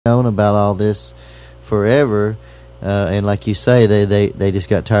known about all this forever, and like you say, they just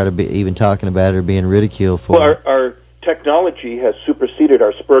got tired of even talking about it or being ridiculed for Well, it. our technology has superseded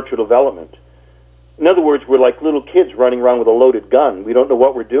our spiritual development. In other words, we're like little kids running around with a loaded gun. We don't know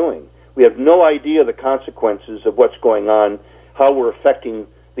what we're doing. We have no idea the consequences of what's going on, how we're affecting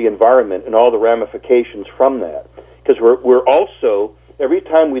the environment, and all the ramifications from that. Because we're also, every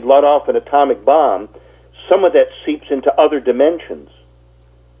time we let off an atomic bomb, some of that seeps into other dimensions,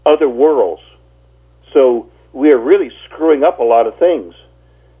 other worlds. So we are really screwing up a lot of things,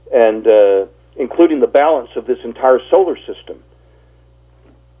 and including the balance of this entire solar system.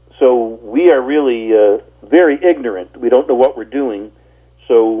 So we are really very ignorant. We don't know what we're doing.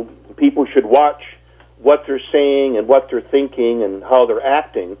 So people should watch what they're saying and what they're thinking and how they're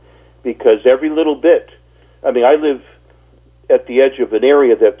acting, because every little bit, I mean, I live at the edge of an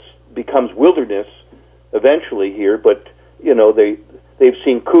area that becomes wilderness eventually here, but, you know, they've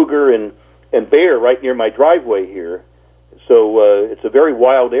seen cougar and bear right near my driveway here. So it's a very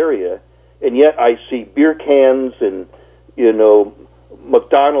wild area, and yet I see beer cans and, you know,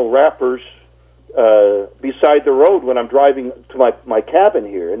 McDonald wrappers beside the road when I'm driving to my cabin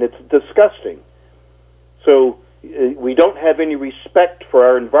here, and it's disgusting. So we don't have any respect for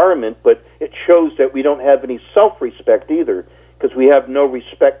our environment, but it shows that we don't have any self-respect either, because we have no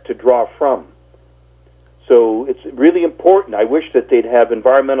respect to draw from. So it's really important. I wish that they'd have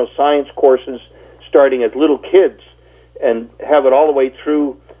environmental science courses starting as little kids and have it all the way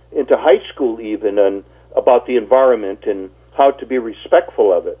through into high school even, and about the environment and how to be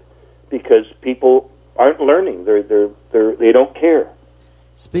respectful of it, because people aren't learning. They don't care.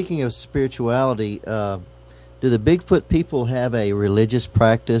 Speaking of spirituality, do the Bigfoot people have a religious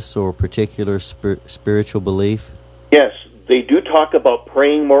practice or particular spiritual belief? Yes, they do talk about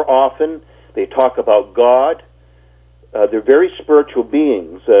praying more often. They talk about God. They're very spiritual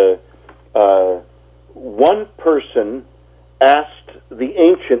beings. One person asked the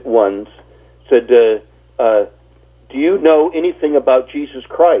ancient ones, said, do you know anything about Jesus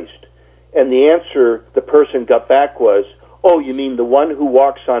Christ? And the answer the person got back was, oh, you mean the one who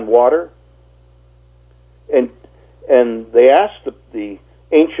walks on water? And they asked the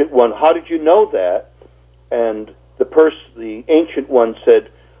ancient one, how did you know that? And the ancient one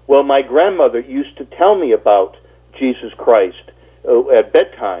said, well, my grandmother used to tell me about Jesus Christ at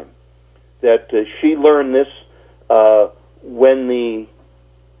bedtime, that she learned this when the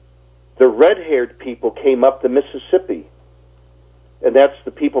red-haired people came up the Mississippi, and that's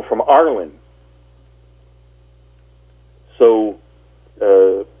the people from Ireland. So,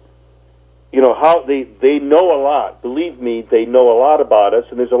 you know, how they know a lot. Believe me, they know a lot about us,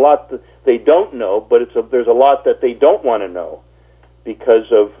 and there's a lot that they don't know, but there's a lot that they don't want to know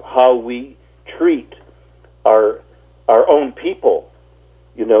because of how we treat our own people,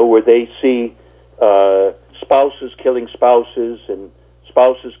 you know, where they see spouses killing spouses and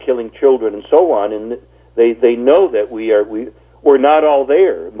spouses killing children and so on, and they know that we're not all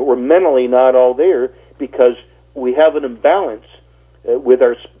there. We're mentally not all there because we have an imbalance with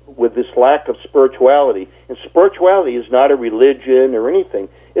this lack of spirituality. And spirituality is not a religion or anything.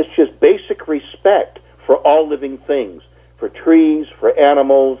 It's just basic respect for all living things, for trees, for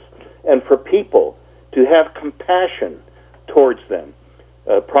animals, and for people, to have compassion towards them.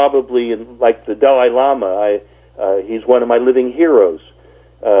 Probably, like the Dalai Lama, he's one of my living heroes.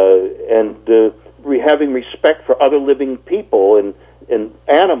 And having respect for other living people and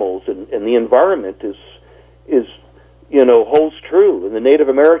animals and the environment is you know, holds true. And the Native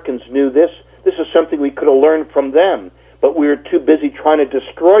Americans knew this. This is something we could have learned from them, but we were too busy trying to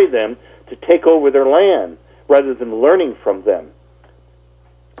destroy them to take over their land rather than learning from them.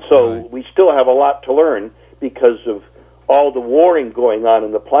 So right. We still have a lot to learn because of all the warring going on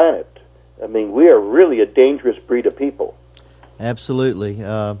in the planet. I mean, we are really a dangerous breed of people. Absolutely.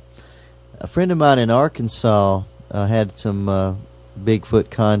 A friend of mine in Arkansas had some Bigfoot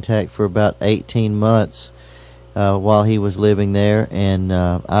contact for about 18 months while he was living there, and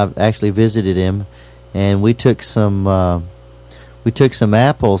I've actually visited him, and we took some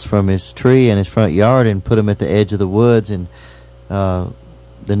apples from his tree in his front yard and put them at the edge of the woods, and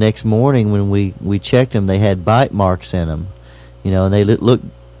the next morning when we checked them, they had bite marks in them, you know, and they looked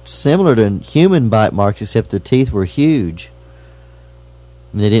similar to human bite marks, except the teeth were huge.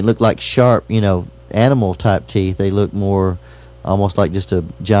 I mean, they didn't look like sharp, you know, animal type teeth. They looked more almost like just a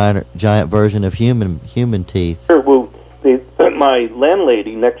giant version of human teeth. Sure. Well, my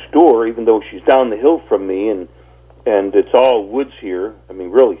landlady next door, even though she's down the hill from me, and it's all woods here, I mean,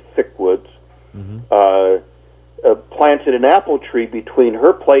 really thick woods, planted an apple tree between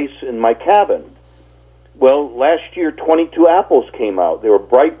her place and my cabin. Well, last year 22 apples came out. They were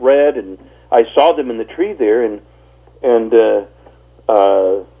bright red, and I saw them in the tree there. And the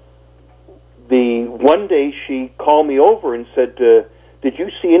one day she called me over and said, "Did you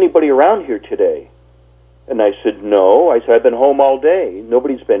see anybody around here today?" And I said, "No." I said, "I've been home all day.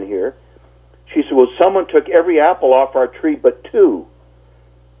 Nobody's been here." She said, "Well, someone took every apple off our tree but two.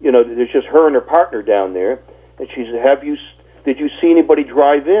 You know, there's just her and her partner down there." And she said, "Did you see anybody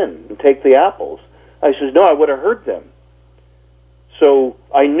drive in and take the apples?" I said, "No, I would have heard them." So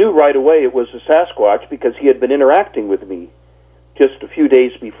I knew right away it was a Sasquatch because he had been interacting with me just a few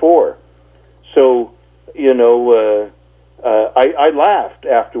days before. So, you know, I laughed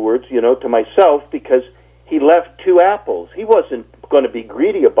afterwards, you know, to myself because he left two apples. He wasn't going to be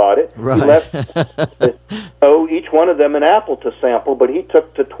greedy about it. Right. He left each one of them an apple to sample, but he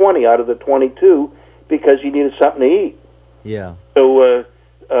took to 20 out of the 22 because he needed something to eat. Yeah. So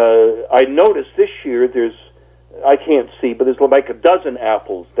I noticed this year I can't see, but there's like a dozen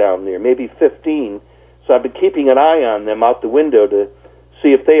apples down there, maybe 15. So I've been keeping an eye on them out the window to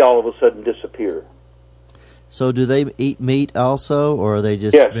see if they all of a sudden disappear. So do they eat meat also, or are they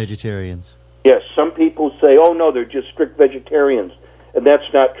just vegetarians? Yes, some people say, "Oh, no, they're just strict vegetarians," and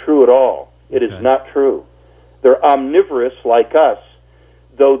that's not true at all. It is not true. They're omnivorous like us,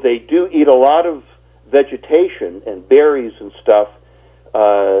 though they do eat a lot of vegetation and berries and stuff.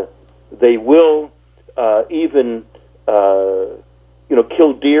 They will even, you know,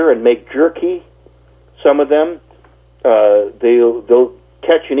 kill deer and make jerky. Some of them, they'll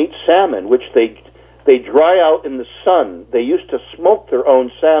catch and eat salmon, which they dry out in the sun. They used to smoke their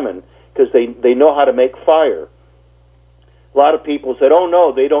own salmon because they know how to make fire. A lot of people said, "Oh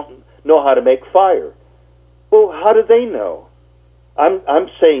no, they don't know how to make fire." Well, how do they know? I'm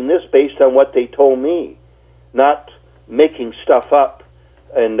saying this based on what they told me, not making stuff up,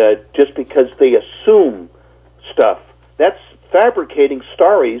 and just because they assume stuff. That's fabricating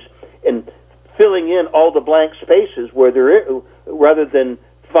stories and filling in all the blank spaces where there is, rather than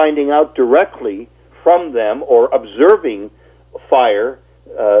finding out directly from them or observing fire,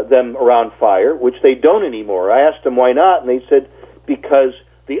 them around fire, which they don't anymore. I asked them why not, and they said because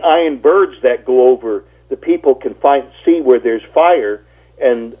the iron birds that go over, the people can see where there's fire,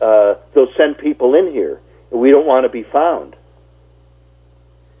 and they'll send people in here. We don't want to be found.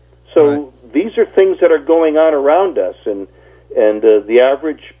 So these are things that are going on around us, and the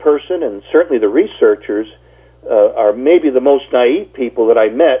average person, and certainly the researchers, are maybe the most naive people that I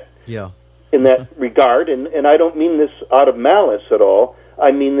met in that regard. And I don't mean this out of malice at all.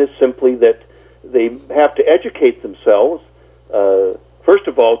 I mean this simply that they have to educate themselves. First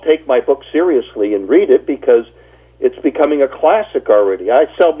of all, take my book seriously and read it, because it's becoming a classic already. I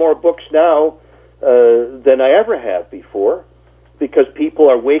sell more books now than I ever have before, because people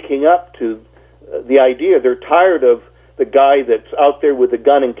are waking up to the idea. They're tired of the guy that's out there with a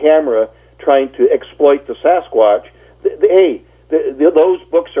gun and camera trying to exploit the Sasquatch. Those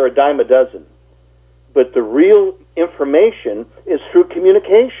books are a dime a dozen. But the real information is through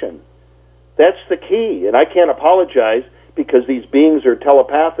communication. That's the key. And I can't apologize because these beings are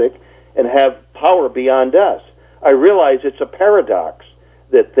telepathic and have power beyond us. I realize it's a paradox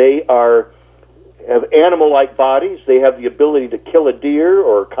that they have animal-like bodies. They have the ability to kill a deer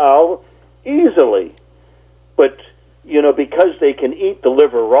or a cow easily. But, you know, because they can eat the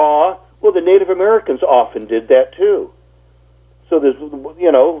liver raw, well, the Native Americans often did that too. So there's,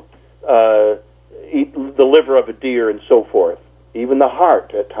 you know, eat the liver of a deer and so forth, even the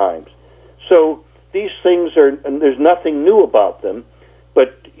heart at times. So these things and there's nothing new about them,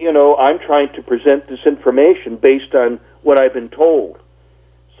 but, you know, I'm trying to present this information based on what I've been told.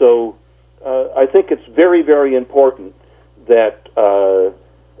 So I think it's very, very important that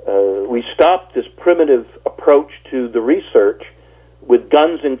we stop this primitive approach to the research with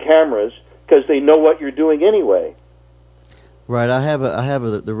guns and cameras, because they know what you're doing anyway. Right. I have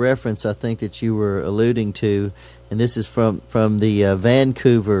the reference I think that you were alluding to, and this is from the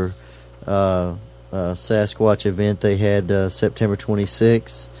Vancouver Sasquatch event they had September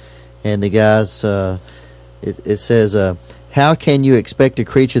 26th, and the guys, it says, "How can you expect a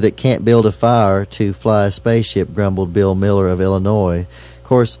creature that can't build a fire to fly a spaceship?" grumbled Bill Miller of Illinois. Of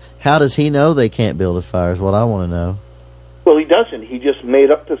course, how does he know they can't build a fire is what I want to know. Well, he doesn't. He just made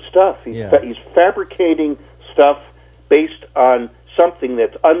up the stuff. He's fabricating stuff based on something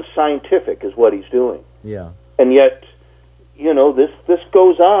that's unscientific is what he's doing. Yeah. And yet, you know, this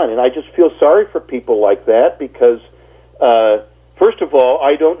goes on, and I just feel sorry for people like that because, first of all,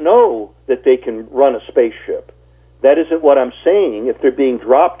 I don't know that they can run a spaceship. That isn't what I'm saying. If they're being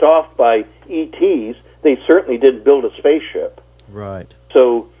dropped off by ETs, they certainly didn't build a spaceship. Right.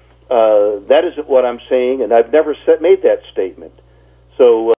 So That isn't what I'm saying, and I've never made that statement. So